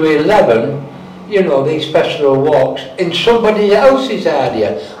jumped to 11. you know, these festival walks in somebody else's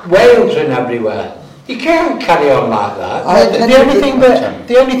area, Wales and everywhere. You can't carry on like that.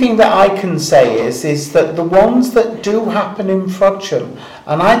 The only thing that I can say is that the ones that do happen in Frodsham,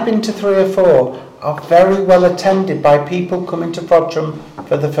 and I've been to 3 or 4, are very well attended by people coming to Frodsham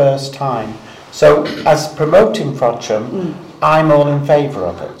for the first time. So, as promoting Frodsham, I'm all in favour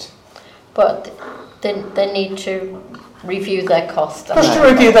of it. But they need to review their cost. Just to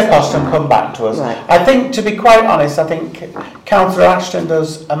review their cost and come back to us. Right. I think, to be quite honest, I think Councillor Ashton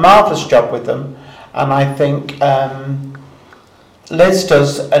does a marvellous job with them, and I think Liz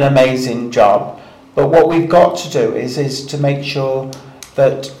does an amazing job. But what we've got to do is to make sure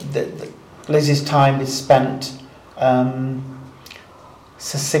that Liz's time is spent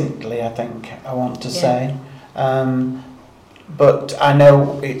succinctly, I think I want to say. But I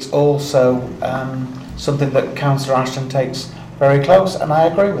know it's also something that Councillor Ashton takes very close, and I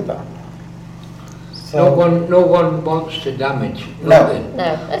agree with that. So, no one wants to damage No. nothing.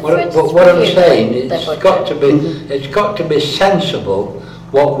 No. But what I'm saying is it's got to be sensible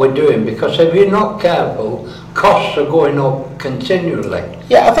what we're doing, because if you're not careful, costs are going up continually.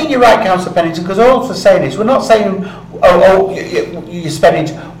 yeah, I think you're right, Councillor Pennington, because all we're saying is, we're not saying, you're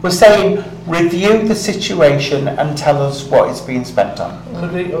spending, we're saying review the situation and tell us what is being spent on.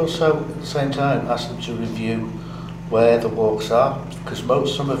 Could we also, at the same time, ask them to review where the walks are? Because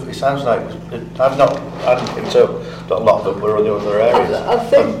some of it sounds like, I haven't picked up that a lot of them were in the other areas. I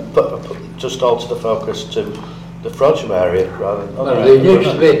think... But just alter the focus to the Frodsham area rather than other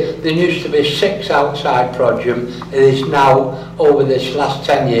There used to be 6 outside Frodsham. It is now, over this last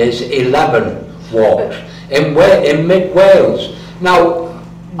 10 years, 11 walks in mid Wales. Now,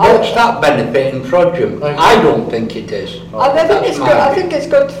 what's that benefit in Frodsham? I don't think it is. I think it's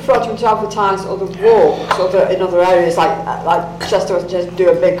good for Frodsham to advertise other walks in other areas, like Chester just do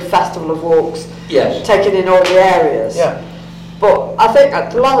a big festival of walks, Yes. taking in all the areas. Yeah. But I think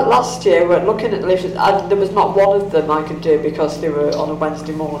last year, we're looking at the leaflets, and there was not one of them I could do because they were on a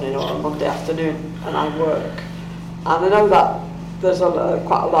Wednesday morning or a Monday afternoon, and I work. And I know that there's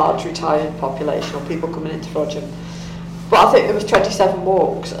quite a large retired population of people coming into Frodsham. But I think there was 27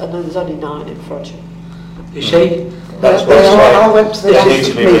 walks, and then there's only 9 in Frodsham. You see? That's what I went to the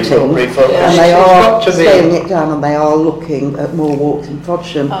district meeting, and they are scaling it down, and they are looking at more walks in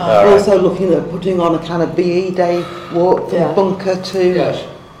Frodsham. They're also looking at putting on a kind of BE day walk from Bunker to... Yes.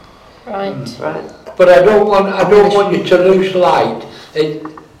 Right. But I don't want you to lose light.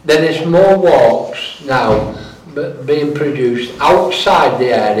 There is more walks now being produced outside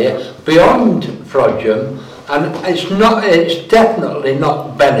the area, beyond Frodsham, and it's definitely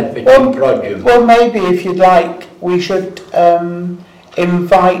not benefiting Frodsham. Well, maybe if you'd like, we should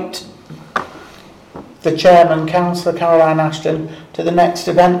invite the chairman, Councillor Caroline Ashton, to the next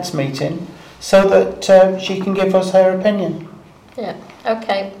events meeting, so that she can give us her opinion. Yeah.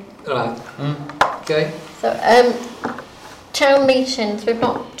 Okay. Right. Okay. So, town meetings. We've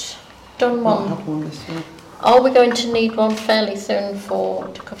not done one. Not had one this year. Are we going to need one fairly soon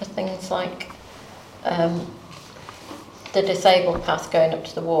to cover things like the disabled path going up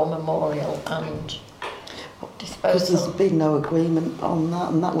to the War Memorial and disposal? Because there's been no agreement on that,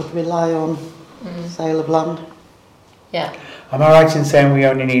 and that would rely on sale of land. Yeah. Am I right in saying we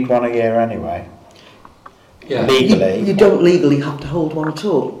only need one a year anyway? Yeah. Legally? You don't legally have to hold one at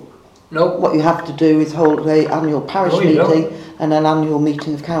all. No. What you have to do is hold an annual parish No, you meeting and an annual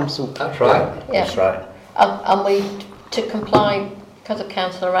meeting of council. That's right. Yeah. That's right. And we, to comply, because of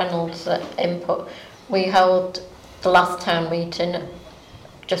Councillor Reynolds' input, we held the last town meeting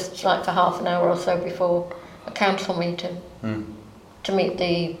just like for half an hour or so before a council meeting to meet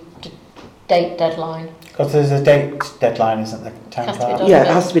the date deadline. Because there's a date deadline, isn't there, town Has to be clerk? done. Yeah, it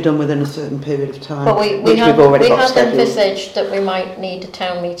has to be done within a certain period of time. But we which had we've already got scheduled. envisaged that we might need a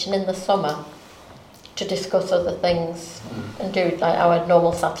town meeting in the summer to discuss other things and do like our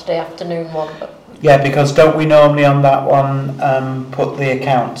normal Saturday afternoon one. But Yeah, because don't we normally on that one put the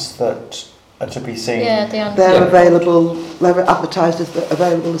accounts that are to be seen? yeah, the answer. They're available, they're advertised as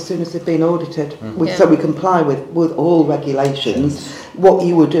available as soon as they've been audited. So we comply with all regulations. What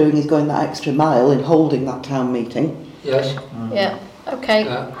you were doing is going that extra mile in holding that town meeting. Yes. Yeah. Okay.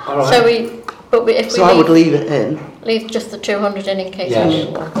 All right. So if we I would leave it in. leave just the 200 in case Yes. we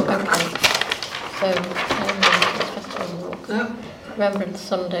need one. Okay. So Remembrance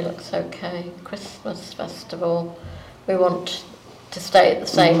Sunday looks okay. Christmas festival, we want to stay at the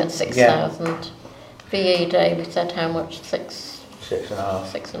same at 6,000. VE Day, we said how much? 6.5.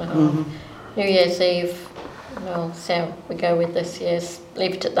 6.5. New Year's Eve, we'll see how we go with this year's.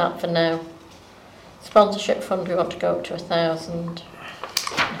 Leave it at that for now. Sponsorship fund, we want to go up to 1,000.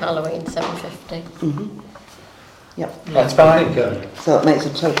 Halloween, 750. Yep. That's fine. So that makes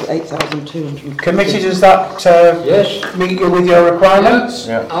a total 8,200. Committee, does that Yes. meet you with your requirements?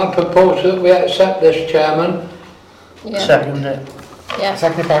 Yeah. I propose that we accept this, Chairman. Yeah. Second it. Yeah.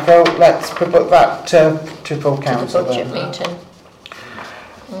 Second, Paco, let's put that to full To council the budget then. meeting.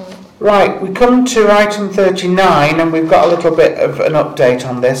 Right, we come to item 39 and we've got a little bit of an update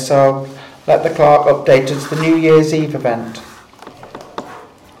on this, so let the clerk update us the New Year's Eve event.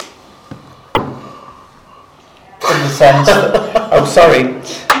 In the sense that, oh sorry,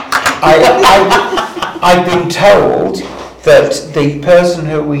 I've been told that the person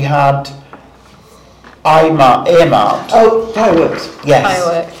who we had earmarked, Oh, fireworks. yes,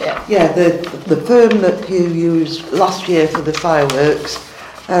 Fireworks, yeah. Yeah, the firm that you used last year for the fireworks,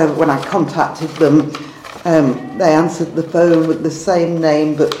 when I contacted them, they answered the phone with the same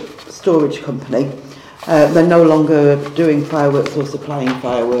name but storage company. They're no longer doing fireworks or supplying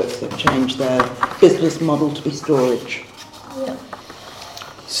fireworks. They've changed their business model to be storage. Yeah.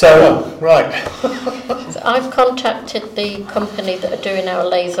 so Right. So I've contacted the company that are doing our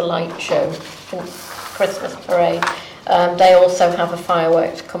laser light show, Christmas parade. They also have a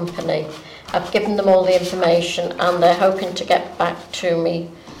fireworks company. I've given them all the information and they're hoping to get back to me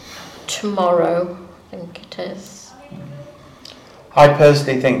tomorrow, I think it is. I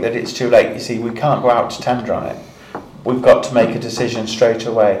personally think that it's too late. You see, we can't go out to tender on it. We've got to make a decision straight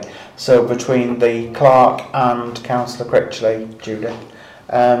away. So between the clerk and Councillor Critchley, Judith,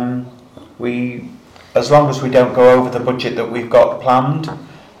 as long as we don't go over the budget that we've got planned,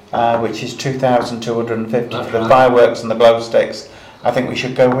 which is 2,250 for the fireworks and the glow sticks, I think we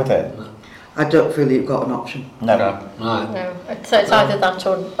should go with it. I don't feel you've got an option. No. Right. No, so it's either that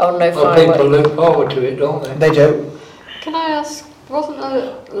or no Well, people fireworks. look forward to it, don't they? They do. Can I ask, wasn't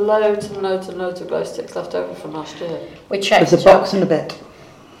there loads and loads and loads of glow sticks left over from last year? We checked. There's a box and a bit.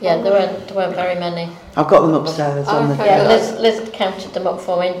 Yeah, there weren't very many. I've got them upstairs on the Okay. Yeah, Liz counted them up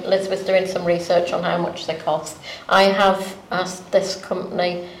for me. Liz was doing some research on how much they cost. I have asked this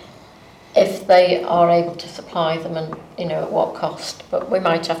company if they are able to supply them and, at what cost. But we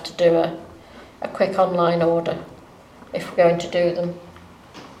might have to do a quick online order if we're going to do them.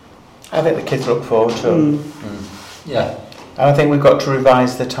 I think the kids look forward to them. Yeah. And I think we've got to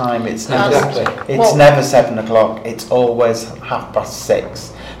revise the time. It's never, Exactly. it's never 7 o'clock. It's always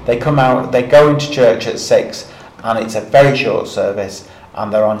 6:30. They come out, they go into church at 6, and it's a very short service,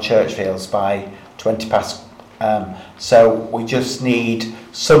 and they're on church fields by 20 past. So we just need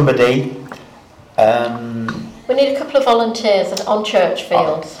somebody We need a couple of volunteers on church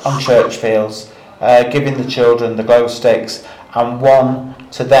fields. Giving the children the glow sticks, and one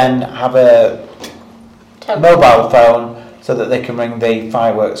to then have a mobile phone so that they can ring the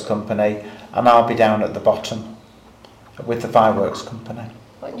fireworks company, and I'll be down at the bottom with the fireworks company.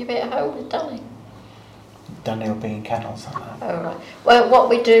 Won't you be at home with Danny? Danny will be in kennels on that. Oh, right. Well, what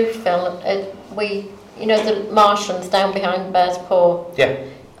we do, Phil, the Marshlands down behind Bears Paw, Yeah.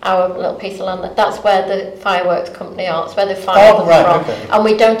 our little piece of land, that's where the fireworks company are, it's where they fire them from. Okay. And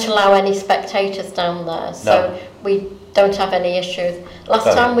we don't allow any spectators down there, so we don't have any issues.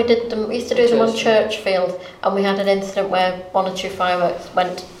 Last time we did them, we used to do them on church field, and we had an incident where 1 or 2 fireworks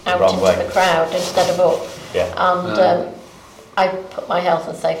went out into the crowd instead of up. Yeah. And I put my health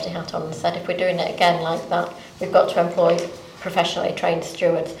and safety hat on and said, if we're doing it again like that, we've got to employ professionally trained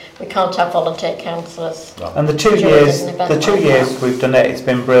stewards. We can't have volunteer counsellors. And the 2 years, we've done it, it's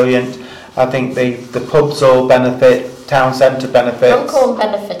been brilliant. I think the pubs all benefit, town centre benefits. Runcorn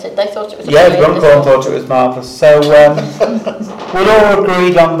benefited, they thought it was a Yes, brilliant Runcorn result. thought it was marvellous. So we're all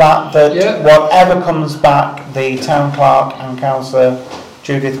agreed on that whatever comes back, the town clerk and councillor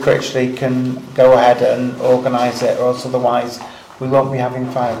Judith Critchley can go ahead and organise it, or else otherwise we won't be having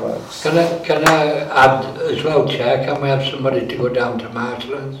fireworks. Can I add as well, Chair, can we have somebody to go down to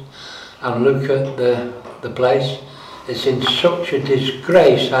Marshlands and look at the place? It's in such a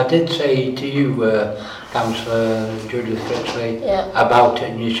disgrace. I did say to you, Councillor Judith Critchley, about it,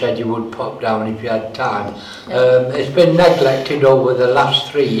 and you said you would pop down if you had time. It's been neglected over the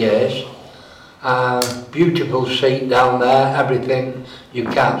last 3 years. Beautiful seat down there, everything, you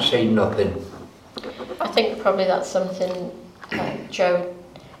can't see nothing. I think probably that's something, Joe,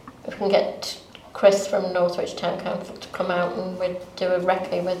 if we can get Chris from Northwich Town Council to come out and we'd do a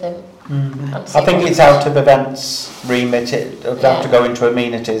recce with him. And see I think it's out of events remit, it would have to go into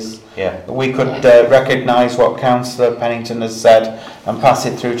amenities. Yeah. We could recognise what Councillor Pennington has said and pass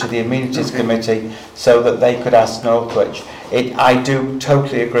it through to the amenities committee so that they could ask Northwich. I do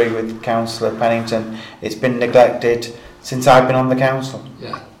totally agree with Councillor Pennington. It's been neglected since I've been on the council.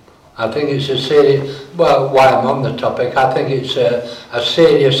 Yeah. I think it's a serious, well, while I'm on the topic, I think it's a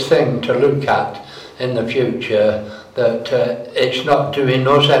serious thing to look at in the future, that it's not doing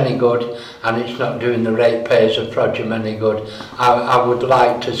us any good and it's not doing the ratepayers of Frodsham any good. I would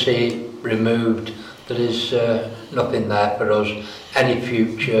like to see it removed. There is nothing there for us, any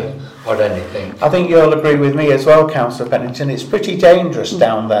future or anything. I think you'll agree with me as well, Councillor Pennington. It's pretty dangerous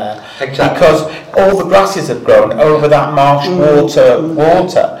down there. Exactly. Because all the grasses have grown over that marsh water.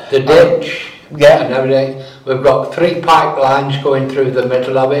 The ditch. Yeah. And everything. We've got 3 pipelines going through the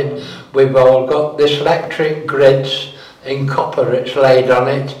middle of it. We've all got this electric grids in copper, it's laid on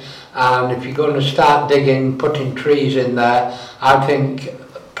it. And if you're going to start digging, putting trees in there, I think,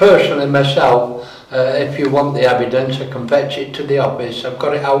 personally myself, if you want the evidence, I can fetch it to the office. I've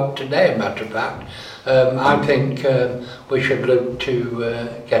got it out today, matter of fact. I think we should look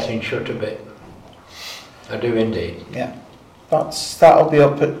to getting shut of it. I do indeed. Yeah. That'll be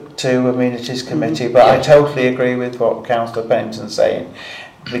up to Amenities Committee, but I totally agree with what Councillor Pennington's saying,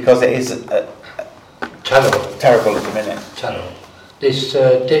 because it is terrible at the minute. Terrible. This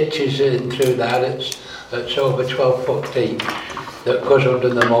ditch is in through there, it's over 12 foot deep, that goes under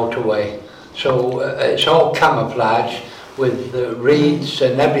the motorway. So it's all camouflage with the reeds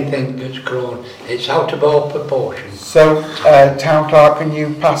and everything that's grown. It's out of all proportion. So, Town Clerk, can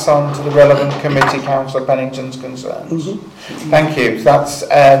you pass on to the relevant committee Councillor Pennington's concerns? Thank you. That's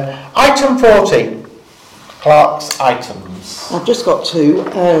item 40, Clerk's items. I've just got 2.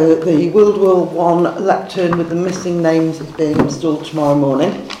 The World War One lectern with the missing names is being installed tomorrow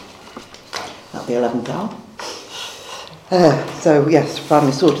morning at the 11th hour. So yes,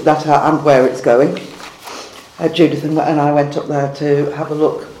 finally sorted that out and where it's going. Judith and I went up there to have a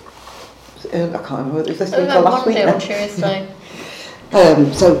look. I can't remember whether it was this week or last week. Monday or Tuesday.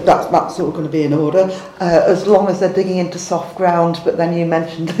 So that's all going to be in order, as long as they're digging into soft ground. But then you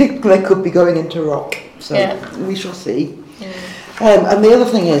mentioned they could be going into rock, so we shall see. And the other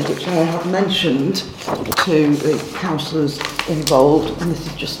thing is, which I have mentioned to the councillors involved, and this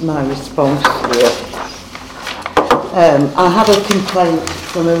is just my response here. I had a complaint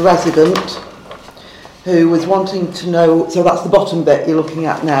from a resident who was wanting to know, so that's the bottom bit you're looking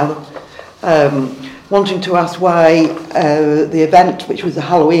at now, wanting to ask why the event, which was a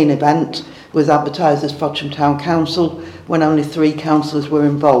Halloween event, was advertised as Frodsham Town Council when only 3 councillors were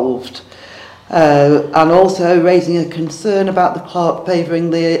involved. And also raising a concern about the clerk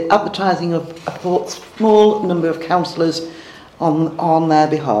favouring the advertising of a small number of councillors on their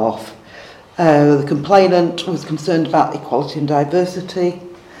behalf. The complainant was concerned about equality and diversity,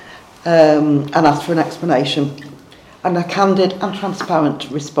 and asked for an explanation and a candid and transparent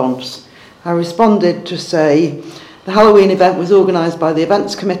response. I responded to say the Halloween event was organised by the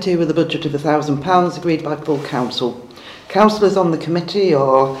Events Committee with a budget of £1,000 agreed by full council. Councillors on the committee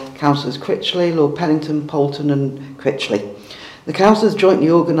are Councillors Critchley, Lord Pennington, Poulton and Critchley. The councillors jointly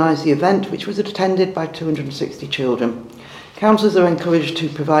organised the event, which was attended by 260 children. Councillors are encouraged to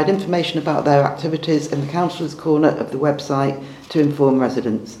provide information about their activities in the councillors' corner of the website to inform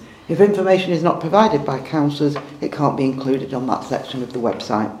residents. If information is not provided by councillors, it can't be included on that section of the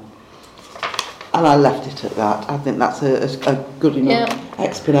website. And I left it at that. I think that's a good enough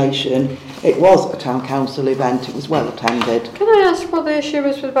explanation. It was a town council event. It was well attended. Can I ask what the issue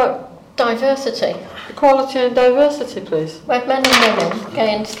is about diversity? Equality and diversity, please. We have men and women,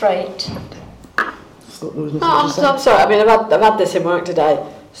 gay and straight. I'm sorry. I mean, I've had this in work today.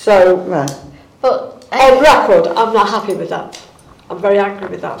 So, Right. But on record, I'm not happy with that. I'm very angry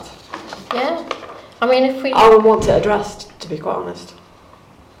with that. Yeah. I mean, if we... I would want it addressed, to be quite honest.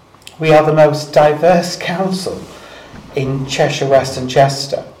 We are the most diverse council in Cheshire West and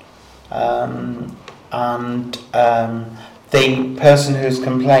Chester. The person whose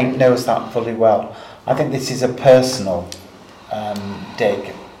complaint knows that fully well. I think this is a personal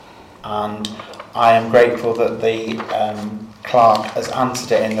dig, and I am grateful that the clerk has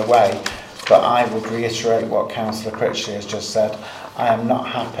answered it in the way, but I would reiterate what Councillor Critchley has just said. I am not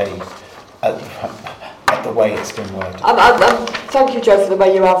happy at the way it's been worded. Thank you, Joe, for the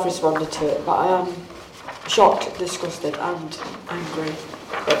way you have responded to it, but I am shocked, disgusted and angry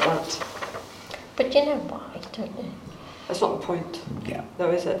at that. But you know why, don't you? That's not the point. Yeah.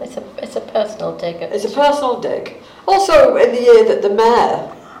 Though, is it? It's a personal dig. It's a personal dig. Also, in the year that the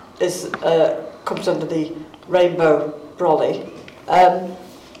mayor is comes under the rainbow brolly, I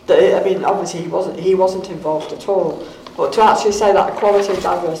mean, obviously he wasn't involved at all. But to actually say that equality and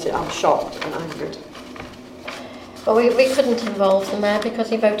diversity, I'm shocked and angered. Well, we couldn't involve the mayor because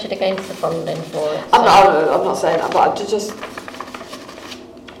he voted against the funding for it. I'm not saying that, but I just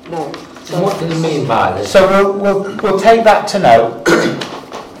no. So what do you mean by this? So we'll take that to note.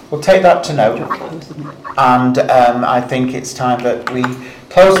 we'll take that to note, and I think it's time that we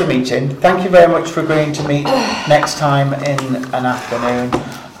close the meeting. Thank you very much for agreeing to meet next time in an afternoon.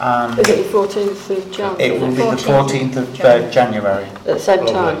 And is it the 14th of January? It will be the 14th of January. At the same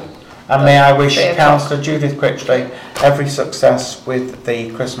time. And may I wish Councillor Judith Critchley every success with the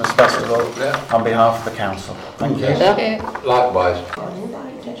Christmas festival on behalf of the council. Thank you. Likewise.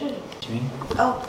 Do you mean? Oh.